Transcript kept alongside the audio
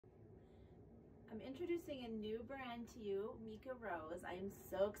I'm introducing a new brand to you, MikaRose. I am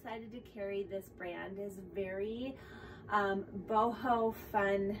so excited to carry this brand. It's very boho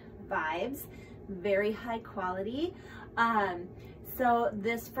fun vibes, very high quality. So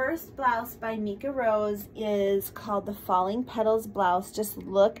this first blouse by MikaRose is called the Falling Petals Blouse. Just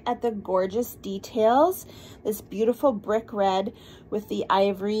look at the gorgeous details. This beautiful brick red with the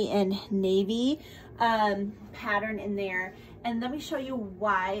ivory and navy pattern in there. And let me show you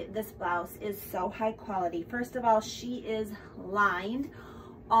why this blouse is so high quality. First of all, she is lined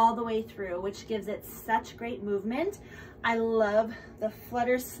all the way through, which gives it such great movement. I love the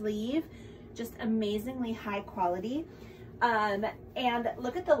Flutter sleeve, just amazingly high quality. And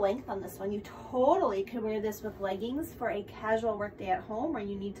look at the length on this one. You totally could wear this with leggings for a casual work day at home where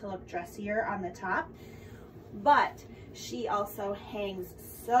you need to look dressier on the top. But she also hangs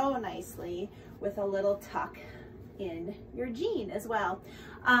so nicely with a little tuck in your jean as well.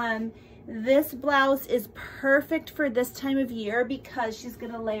 This blouse is perfect for this time of year because she's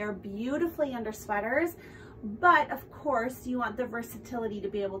going to layer beautifully under sweaters, but of course you want the versatility to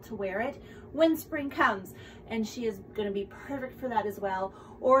be able to wear it when spring comes, and she is going to be perfect for that as well.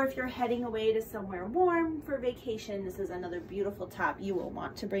 Or if you're heading away to somewhere warm for vacation, this is another beautiful top you will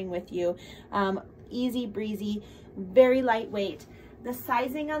want to bring with you. Easy breezy, very lightweight. The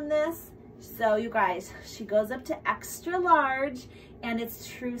sizing on this, so you guys, she goes up to extra large and it's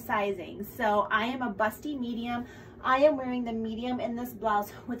true sizing. So I am a busty medium. I am wearing the medium in this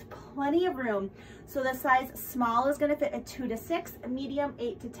blouse with plenty of room. So the size small is gonna fit a 2 to 6, a medium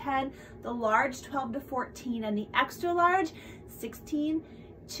 8 to 10, the large 12 to 14, and the extra large 16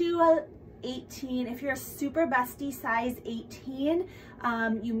 to 18. If you're a super busty, size 18,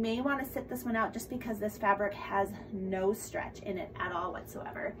 you may want to sit this one out just because this fabric has no stretch in it at all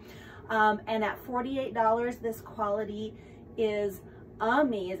whatsoever. And at $48, this quality is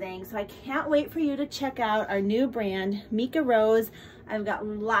amazing. So I can't wait for you to check out our new brand, MikaRose. I've got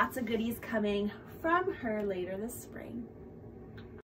lots of goodies coming from her later this spring.